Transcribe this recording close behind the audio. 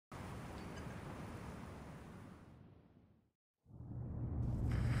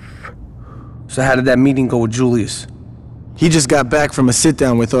So how did that meeting go with Julius? He just got back from a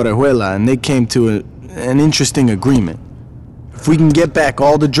sit-down with Orejuela, and they came to an interesting agreement. If we can get back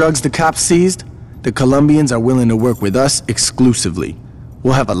all the drugs the cops seized, the Colombians are willing to work with us exclusively.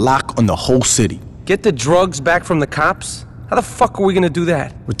 We'll have a lock on the whole city. Get the drugs back from the cops? How the fuck are we gonna do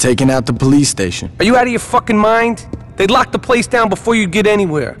that? We're taking out the police station. Are you out of your fucking mind? They'd lock the place down before you get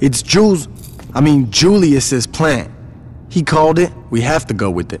anywhere. It's Julius's plan. He called it, we have to go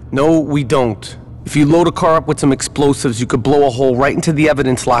with it. No, we don't. If you load a car up with some explosives, you could blow a hole right into the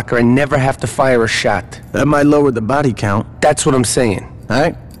evidence locker and never have to fire a shot. That might lower the body count. That's what I'm saying.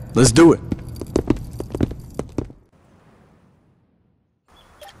 Alright, let's do it.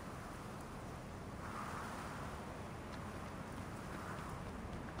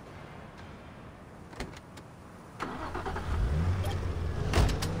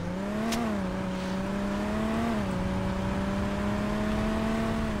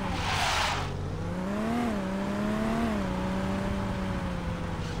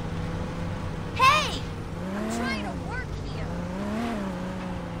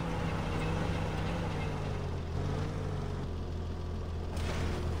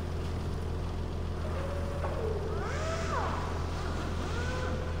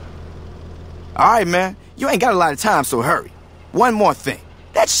 Alright, man. You ain't got a lot of time, so hurry. One more thing.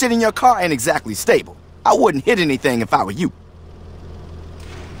 That shit in your car ain't exactly stable. I wouldn't hit anything if I were you.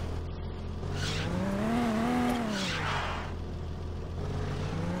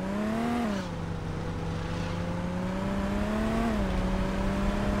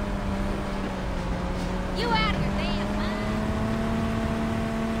 You out of your damn mind?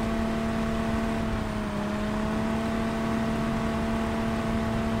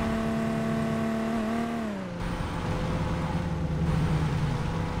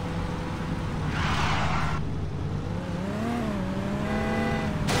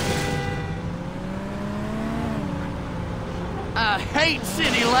 I hate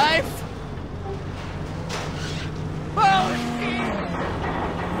city life! Oh, shit!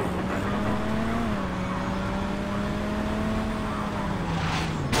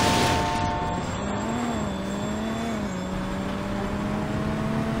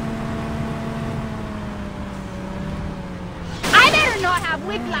 I better not have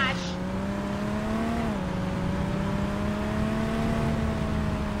whiplash!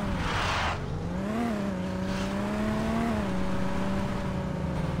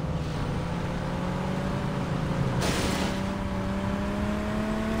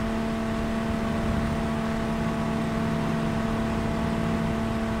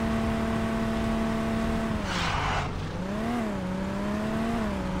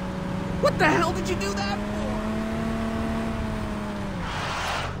 What the hell did you do that for?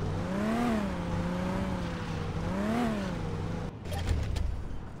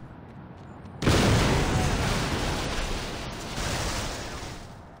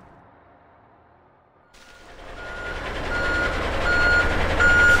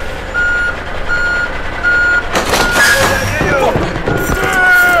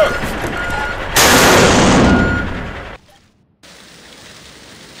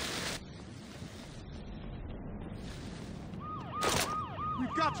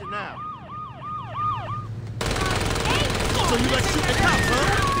 We've got you now. So you like shoot the cops,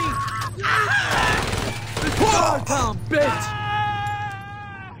 huh? It's town, bitch!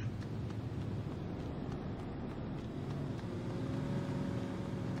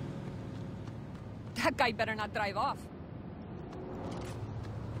 That guy better not drive off.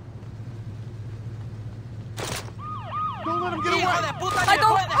 Don't let him get away! I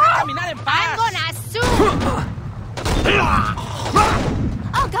don't... I'm gonna sue!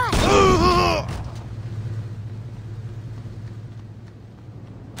 Oh, God!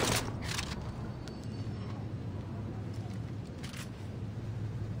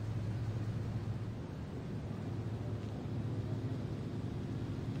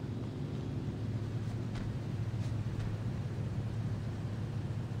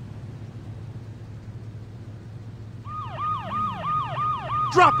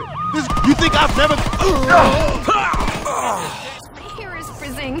 Drop it! You think I've never... My hair is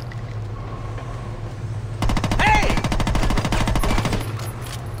frizzing. Hey!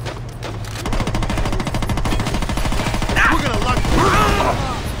 We're gonna lock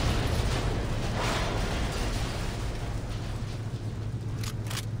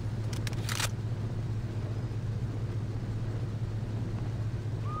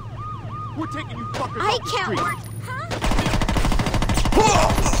We're taking you fuckers I off the can't street. work.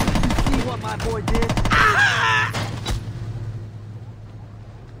 See what my boy did?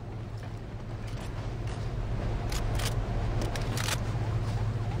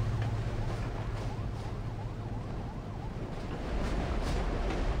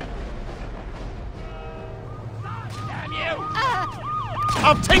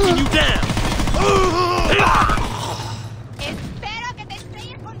 I'm taking you down! Espero que te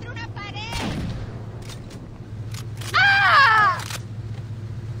estrelles contra una pared. ¡Ah!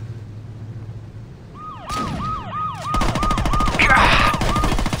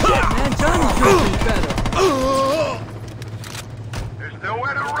 Man, Johnny's drinking better. There's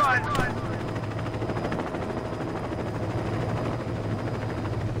nowhere to run!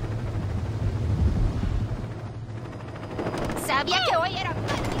 Sabía que hoy era...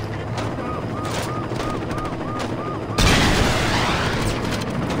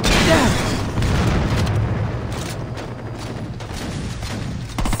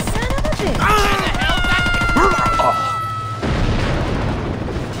 Son of a bitch.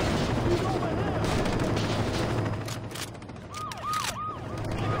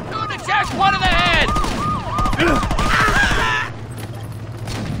 Two in the chest, one in the head!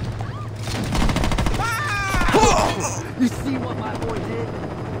 You see what my boy did?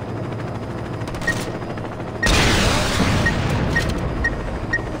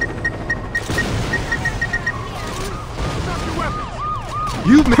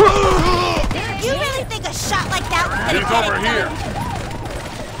 You made... You really think a shot like that was gonna He's get over it here. done?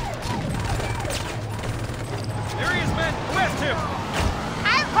 There he is, man! Arrest him!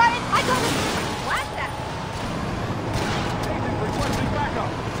 I'm hurting. I got it. What the? Agent requesting backup!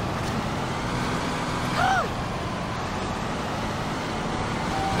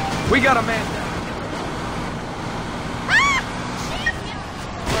 We got a man down.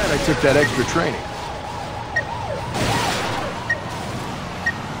 Glad I took that extra training.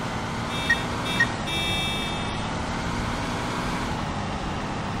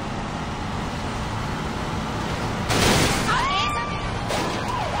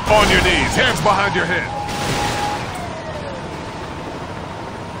 On your knees, hands behind your head.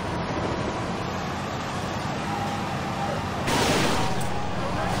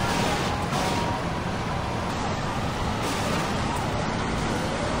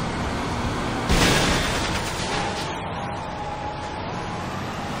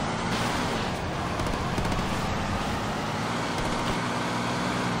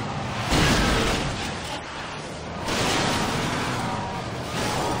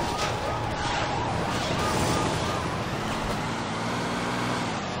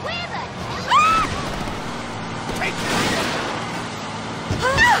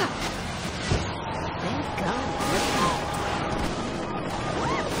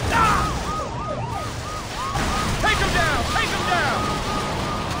 Take him down! Take him down!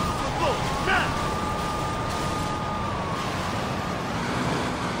 Look, now!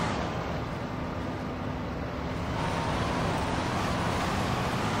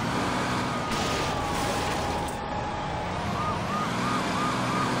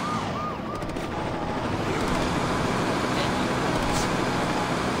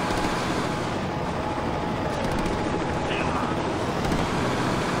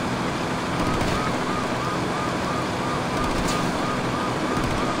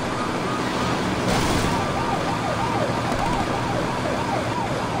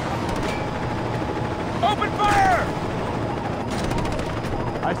 Open fire!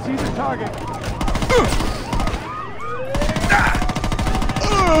 I see the target.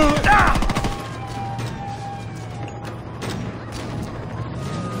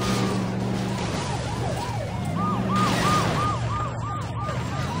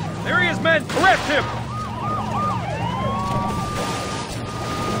 There he is, men! Arrest him!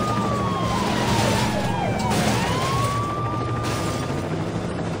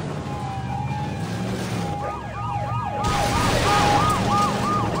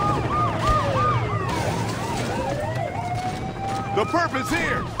 The perp is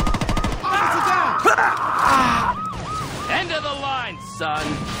here! Officer down! End of the line, son.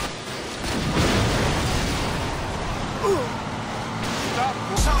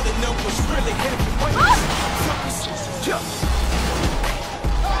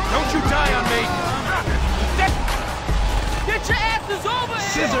 Don't you die on me! Get your asses over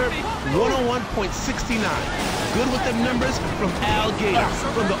here! Scissor 101.69. Good with them numbers from Al Gator.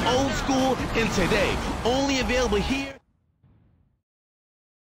 From the old school and today. Only available here.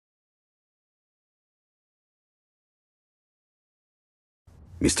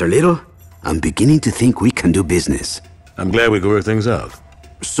 Mr. Little, I'm beginning to think we can do business. I'm glad we could work things out.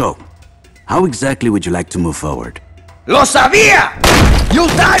 So, how exactly would you like to move forward? Lo sabía! You'll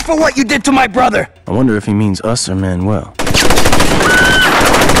die for what you did to my brother! I wonder if he means us or Manuel.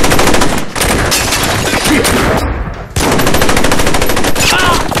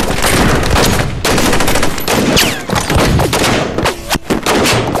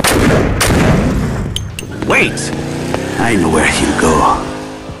 Wait! I know where he'll go.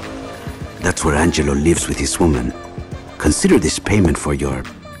 That's where Angelo lives with his woman. Consider this payment for your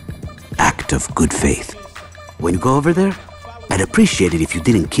act of good faith. When you go over there, I'd appreciate it if you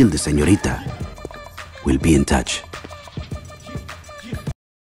didn't kill the señorita. We'll be in touch.